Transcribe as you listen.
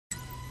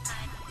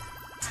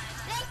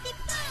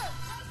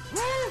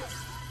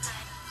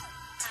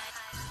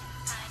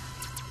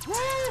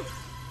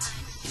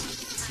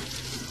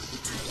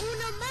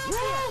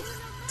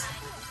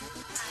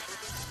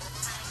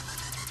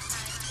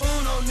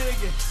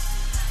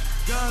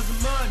Guns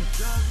and money,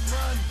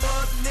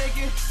 fuck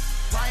nigga,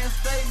 writing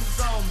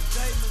statements on me,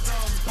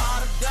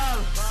 pot a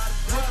dollar,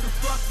 what the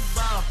fuck you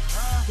bout?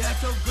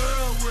 Catch your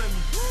girl with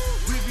me,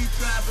 we be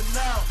trapping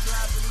out,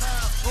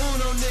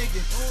 Uno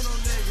nigga,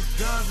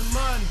 guns and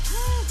money,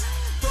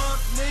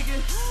 fuck nigga,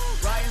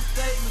 writing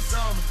statements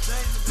on me,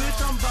 bitch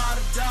I'm bout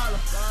a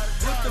dollar,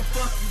 what the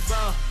fuck you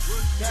bout?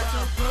 Catch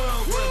your girl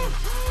with me,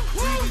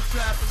 we be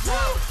trapping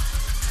out,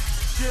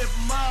 ship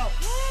 'em out,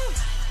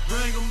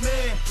 bring 'em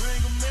in,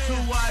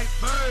 two white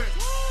birds,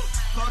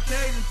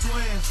 Caucasian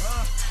twins,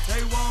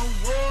 they want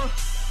war,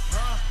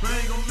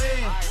 bring 'em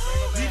in,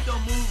 we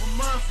don't move a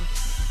muscle,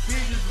 we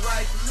just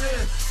write the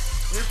list,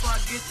 if I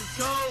get the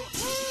code,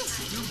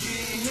 you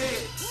getting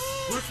hit,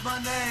 what's my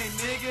name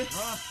nigga?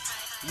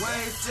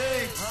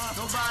 WASiE,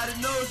 nobody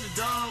knows you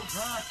dog,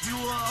 you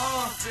a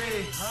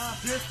RC,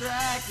 just a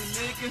acting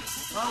nigga,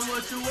 I'm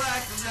what you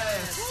acting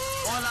as,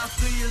 all I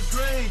see is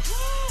green,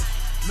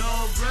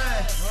 no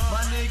grass,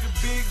 my nigga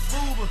Big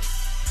Booba,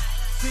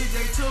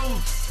 CJ2,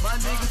 my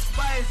nigga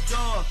Spice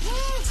Dog,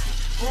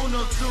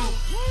 Uno 2,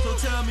 so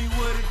tell me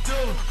what it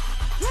do,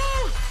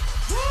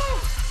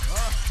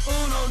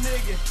 Uno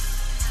nigga,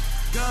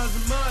 guns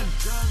and money,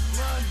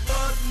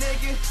 fuck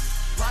nigga,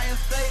 writing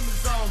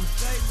statements on me,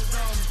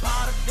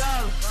 pot a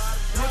dollar,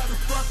 what the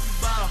fuck you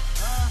bout?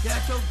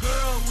 Catch your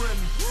girl with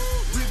me,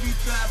 we be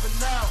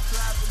trapping out,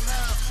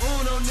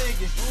 Uno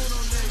nigga,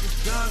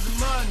 guns and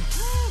money,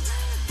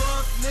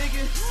 fuck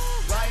nigga,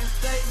 writing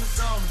statements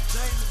on me,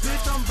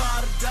 bitch I'm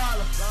bout a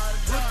dollar,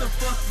 what the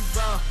fuck you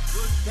bout?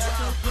 Catch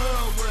your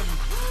girl with me,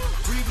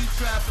 we be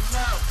trapping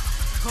out,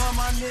 call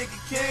my nigga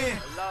Ken,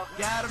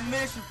 got a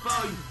mission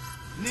for you,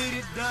 need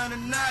it done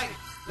tonight,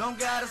 don't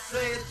gotta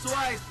say it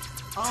twice.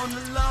 On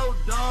the low,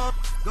 dog,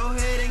 go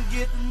ahead and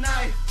get the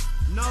knife.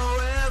 No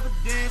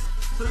evidence,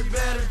 so you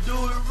better do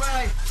it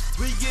right.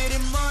 We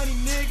getting money,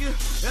 nigga,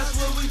 that's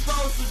what we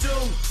supposed to do.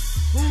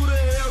 Who the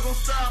hell gon'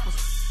 stop us?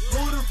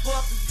 Who the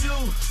fuck is you?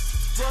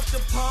 Fuck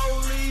the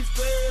police,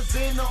 feds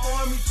in the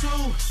army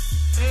too.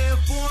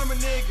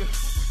 Informer, nigga,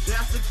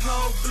 that's the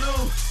cold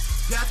blue.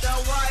 Got that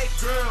white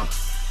girl,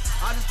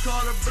 I just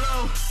call her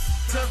blow.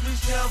 Cause we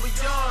shovel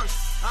yards,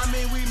 I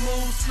mean we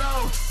move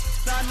slow.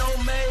 Not no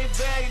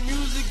Maybach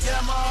music,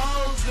 got my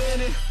hoes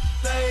in it.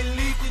 Say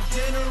Lethal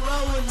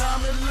General and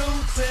I'm a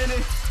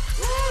lieutenant.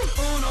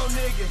 Uno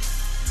nigga,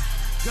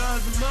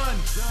 guns and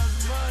money,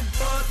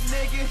 fuck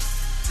nigga,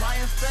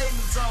 writing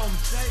statements on me,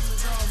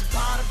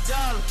 pot a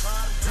dollar,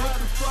 what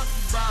the fuck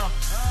you bout?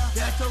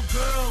 Catch your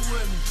girl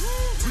with me,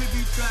 we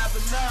be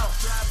trapping out,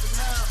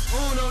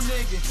 Uno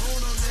nigga,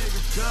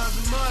 guns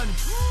and money,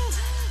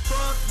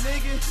 fuck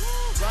nigga,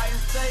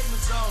 writing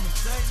statements on me,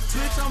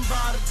 bitch I'm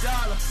bout a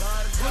dollar,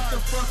 what the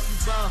fuck you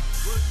bout?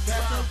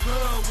 Catch your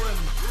girl with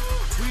me,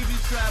 we be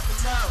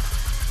trapping out.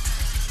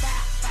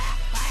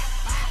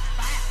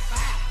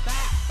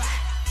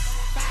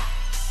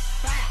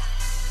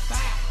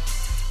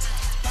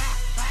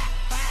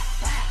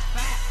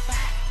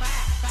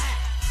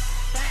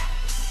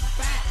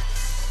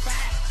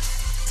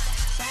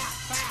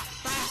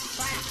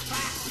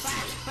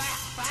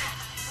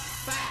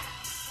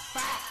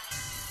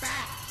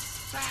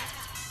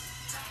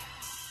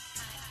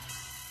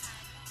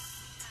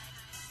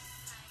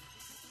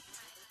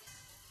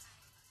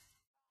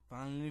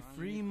 Finally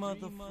free,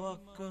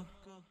 motherfucker.